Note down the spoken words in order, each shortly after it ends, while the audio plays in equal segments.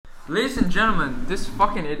Ladies and gentlemen, this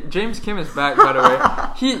fucking James Kim is back, by the way.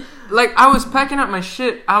 I was packing up my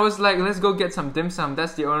shit. I was like, let's go get some dim sum.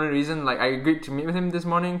 That's the only reason, I agreed to meet with him this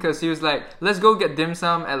morning, because he was like, let's go get dim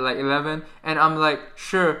sum at 11. And I'm like,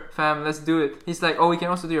 sure, fam, let's do it. He's like, oh, we can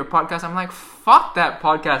also do your podcast. I'm like, fuck that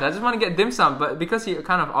podcast. I just want to get dim sum. But because he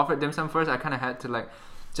kind of offered dim sum first, I kind of had to,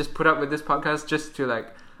 just put up with this podcast just to,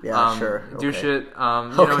 do shit,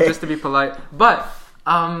 just to be polite. But,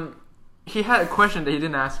 he had a question that he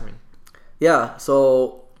didn't ask me. Yeah,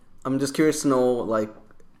 so I'm just curious to know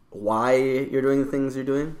why you're doing the things you're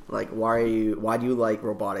doing. Why do you like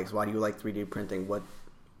robotics? Why do you like 3D printing?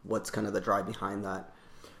 What's kind of the drive behind that?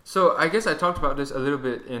 So I guess I talked about this a little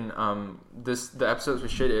bit in the episodes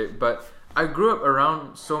with Shade, but I grew up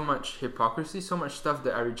around so much hypocrisy, so much stuff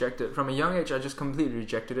that I rejected. From a young age, I just completely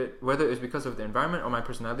rejected it, whether it was because of the environment or my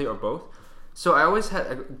personality or both. So I always had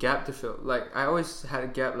a gap to fill. I always had a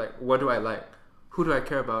gap, what do I like? Who do I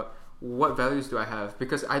care about? What values do I have?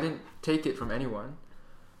 Because I didn't take it from anyone.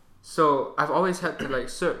 So I've always had to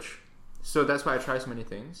search. So that's why I try so many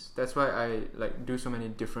things. That's why I do so many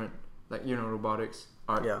different robotics,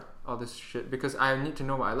 art, all this shit. Because I need to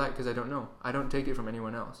know what I like, because I don't know. I don't take it from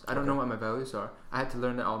anyone else. I don't know what my values are. I had to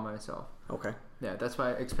learn that all myself. Okay. Yeah, that's why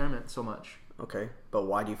I experiment so much. Okay, but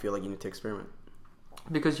why do you feel like you need to experiment?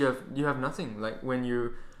 Because you have nothing. When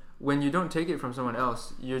you don't take it from someone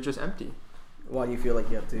else, you're just empty. Why do you feel like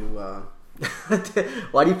you have to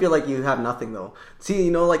why do you feel like you have nothing though? See,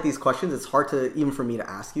 these questions, it's hard to even for me to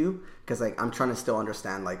ask you, because I'm trying to still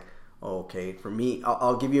understand okay, for me,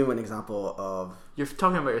 I'll give you an example of... You're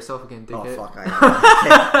talking about yourself again, dickhead. Oh fuck, I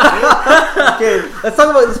know. Okay,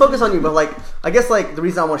 let's focus on you. But I guess the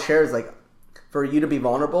reason I want to share is for you to be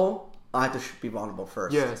vulnerable, I have to be vulnerable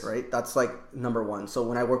first. Yes. Right? That's number one. So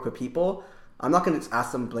when I work with people, I'm not going to just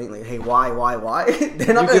ask them blatantly, hey, why?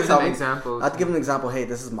 They're not going to tell me. Examples. I have to give them an example, hey,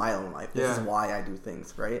 this is my own life. This is why I do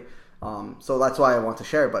things, right? So that's why I want to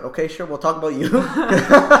share. But okay, sure, we'll talk about you.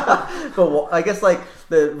 But I guess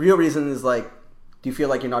the real reason is do you feel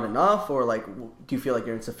like you're not enough, or do you feel like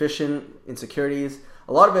you're insufficient, insecurities?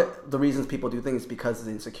 A lot of it, the reasons people do things is because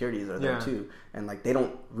the insecurities are there too. And they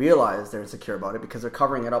don't realize they're insecure about it because they're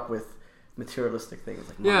covering it up with materialistic things.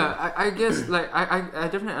 I guess I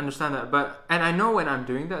definitely understand that, and I know when I'm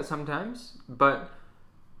doing that sometimes, but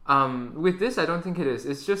with this I don't think it is.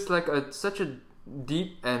 It's just such a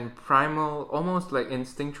deep and primal, almost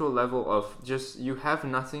instinctual level of just you have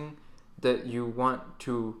nothing that you want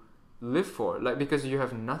to live for, because you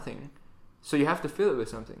have nothing, so you have to fill it with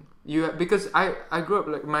something. Because I grew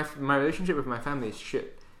up my relationship with my family is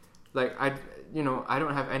shit. I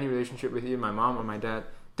don't have any relationship with either my mom or my dad.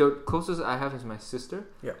 The closest I have is my sister.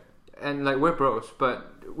 Yeah. And we're bros,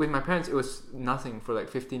 but with my parents it was nothing for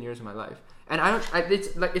 15 years of my life. And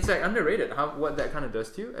it's underrated what that kind of does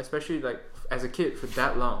to you, especially as a kid for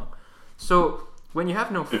that long. So when you have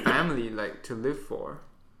no family to live for,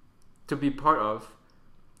 to be part of,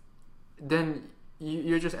 then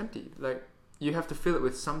you're just empty. You have to fill it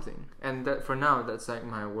with something. And that for now that's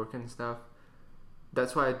my work and stuff.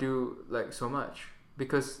 That's why I do so much,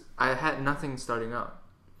 because I had nothing starting out.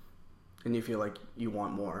 And you feel like you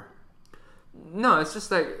want more? No, it's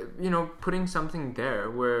just putting something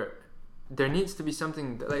there where there needs to be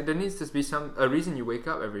something, there needs to be a reason you wake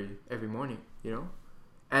up every morning,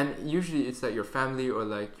 and usually it's your family or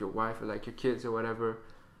your wife or your kids or whatever.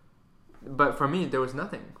 But for me there was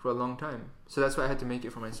nothing for a long time, so that's why I had to make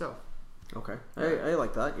it for myself. Okay, I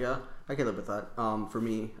like that. Yeah, I can live with that. For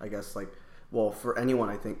me, I guess for anyone,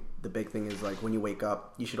 I think the big thing is when you wake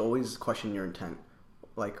up, you should always question your intent.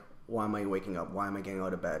 Why am I waking up? Why am I getting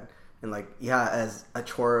out of bed? And as a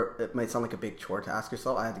chore, it might sound like a big chore to ask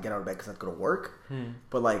yourself. I had to get out of bed because I have to go to work.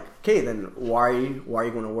 But okay, then why are you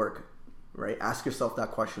going to work? Right? Ask yourself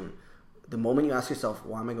that question. The moment you ask yourself,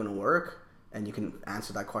 why am I going to work? And you can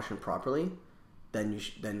answer that question properly, then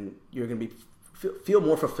you're going to feel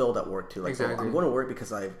more fulfilled at work too. Exactly. I'm going to work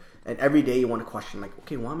because and every day you want to question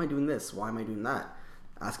okay, why am I doing this? Why am I doing that?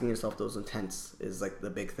 Asking yourself those intents is the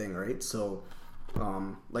big thing, right? So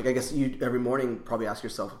I guess you every morning probably ask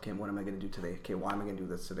yourself, okay, what am I going to do today? Okay, why am I going to do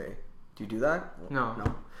this today? Do you do that? No.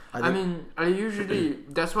 I usually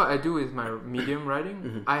that's what I do with my medium writing.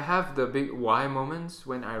 Mm-hmm. I have the big why moments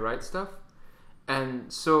when I write stuff,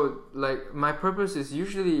 and so my purpose is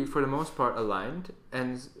usually for the most part aligned,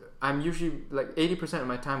 and I'm usually 80% of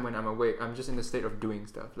my time when I'm awake, I'm just in the state of doing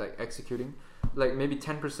stuff, executing. Maybe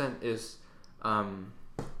 10% is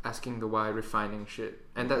asking the why, refining shit,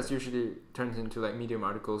 and that's usually turns into Medium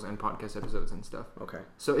articles and podcast episodes and stuff. Okay.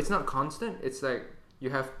 So it's not constant. It's you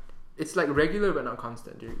have it's like regular but not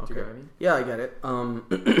constant. Do you get what I mean? Yeah, I get it. I'm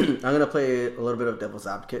gonna play a little bit of devil's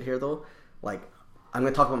advocate here, though. Like, I'm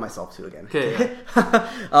gonna talk about myself too again. Okay.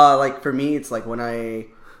 Like for me, it's like when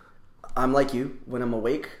I'm like you. When I'm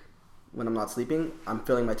awake, when I'm not sleeping, I'm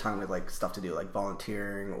filling my time with like stuff to do, like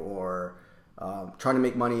volunteering or trying to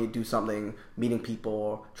make money, do something, meeting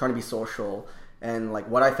people, trying to be social. And like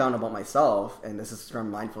what I found about myself, and this is from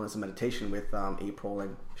mindfulness and meditation with April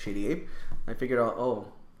and Shady Ape, I figured out,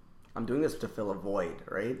 I'm doing this to fill a void,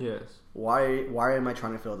 right? Yes. Why am I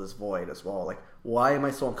trying to fill this void as well? Like, why am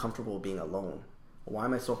I so uncomfortable being alone? Why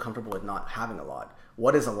am I so comfortable with not having a lot?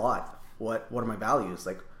 What is a lot? What are my values?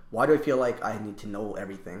 Like, why do I feel like I need to know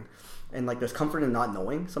everything? And like, there's comfort in not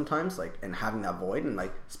knowing sometimes, like, and having that void and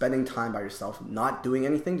like spending time by yourself, not doing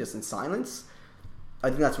anything, just in silence. I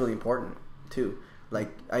think that's really important too. Like,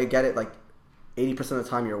 I get it. Like, 80% of the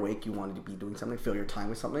time you're awake, you want to be doing something, fill your time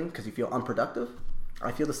with something because you feel unproductive.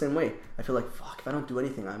 I feel the same way. I feel like, fuck, if I don't do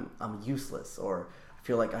anything, I'm useless, or I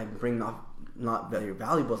feel like I bring not very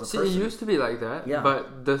valuable as a person. See, it used to be like that. Yeah.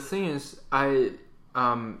 But the thing is,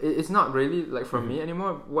 it's not really like for me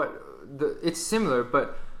anymore. It's similar,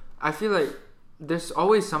 but I feel like there's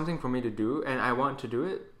always something for me to do, and I want to do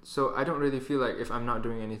it. So I don't really feel like if I'm not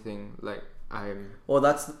doing anything, like I'm. Well,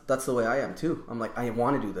 that's the way I am too. I'm like, I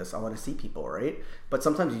want to do this. I want to see people, right? But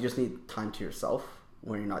sometimes you just need time to yourself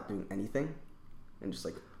when you're not doing anything. And just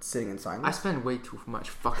like sitting in silence. I spend way too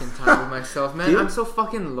much fucking time with myself, man. I'm so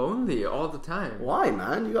fucking lonely all the time. Why,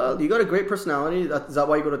 man? You got a great personality. Is that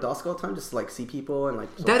why you go to DOSC all the time? Just to like see people and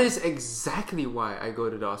like. That is exactly why I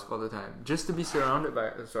go to DOSC all the time, just to be surrounded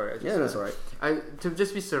by. Sorry, that's alright. To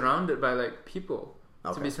just be surrounded by like people.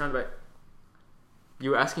 Okay. To be surrounded by.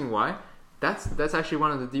 You were asking why? That's actually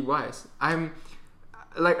one of the deep whys.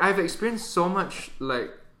 I've experienced so much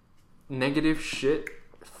like negative shit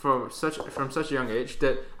from such a young age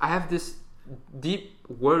that I have this deep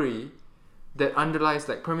worry that underlies,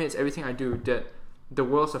 like, permeates everything I do, that the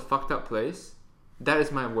world's a fucked up place. That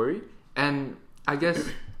is my worry, and I guess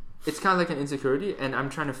it's kind of like an insecurity, and I'm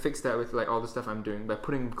trying to fix that with like all the stuff I'm doing by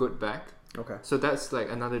putting good back. Okay. So that's like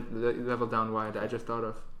another level down why that I just thought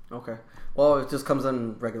of. Okay. Well, it just comes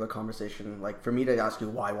in regular conversation. Like, for me to ask you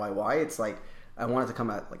why, it's like I want it to come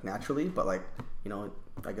out like naturally, but like, you know,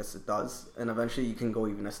 I guess it does, and eventually you can go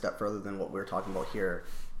even a step further than what we're talking about here,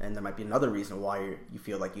 and there might be another reason why you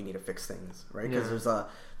feel like you need to fix things, right? Because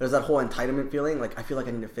there's that whole entitlement feeling. Like, I feel like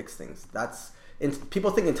I need to fix things.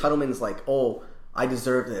 People think entitlement is like, oh, I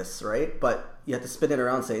deserve this, right? But you have to spin it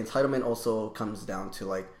around and say entitlement also comes down to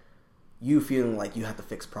like you feeling like you have to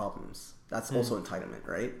fix problems. That's also entitlement,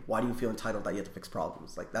 right? Why do you feel entitled that you have to fix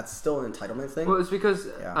problems? Like, that's still an entitlement thing. Well, it's because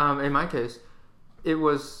in my case, it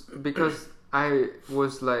was because I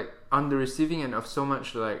was like on the receiving end of so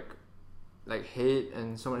much like hate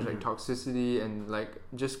and so much like toxicity and like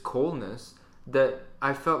just coldness that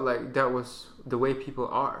I felt like that was the way people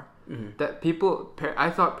are. That I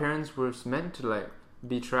thought parents were meant to like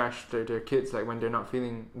be trash to their kids like when they're not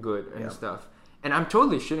feeling good and stuff. And I'm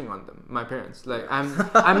totally shitting on them, my parents. Like,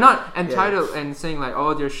 I'm not entitled and saying like,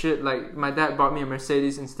 oh, they're shit. Like, my dad bought me a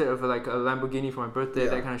Mercedes instead of like a Lamborghini for my birthday,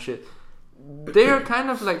 that kind of shit. They are kind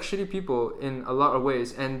of like shitty people in a lot of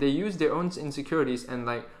ways, and they use their own insecurities and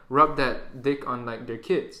like rub that dick on like their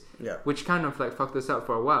kids, which kind of like fucked us up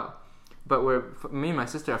for a while. But me and my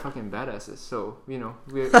sister are fucking badasses, so you know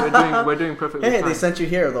we're doing perfectly fine. They sent you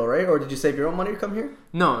here though, right? Or did you save your own money to come here?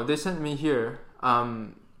 No, they sent me here.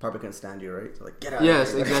 Probably couldn't stand you, right? So like, get out.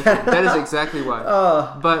 Yes, of here. Exactly. That is exactly why.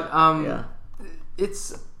 But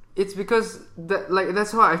it's because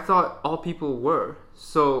that's how I thought all people were.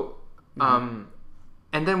 So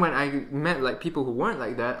and then when I met like people who weren't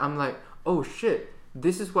like that, I'm like, oh shit,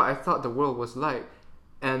 this is what I thought the world was like,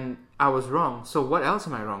 and I was wrong. So what else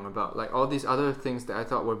am I wrong about? Like all these other things that I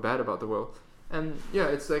thought were bad about the world. And yeah,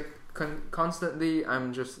 it's like constantly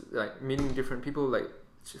I'm just like meeting different people, like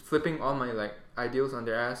flipping all my like ideals on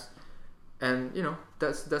their ass, and you know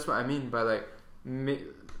that's what I mean by like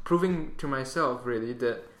proving to myself really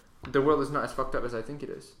that the world is not as fucked up as I think it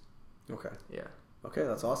is. Okay. Yeah. Okay,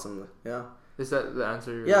 that's awesome. Yeah. Is that the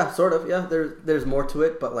answer? Yeah, sort of. Yeah, there's more to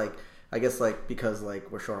it, but like I guess like because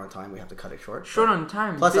like we're short on time, we have to cut it short. Short on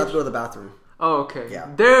time. Plus, I have to go to the bathroom. Oh, okay. Yeah.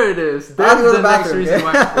 There it is. There's the next reason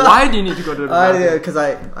why. Why do you need to go to the bathroom? Yeah, because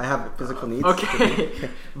I have physical needs. Okay.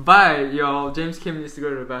 Bye, y'all. James Kim needs to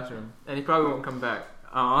go to the bathroom, and he probably won't come back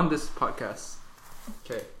on this podcast.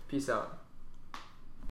 Okay. Peace out.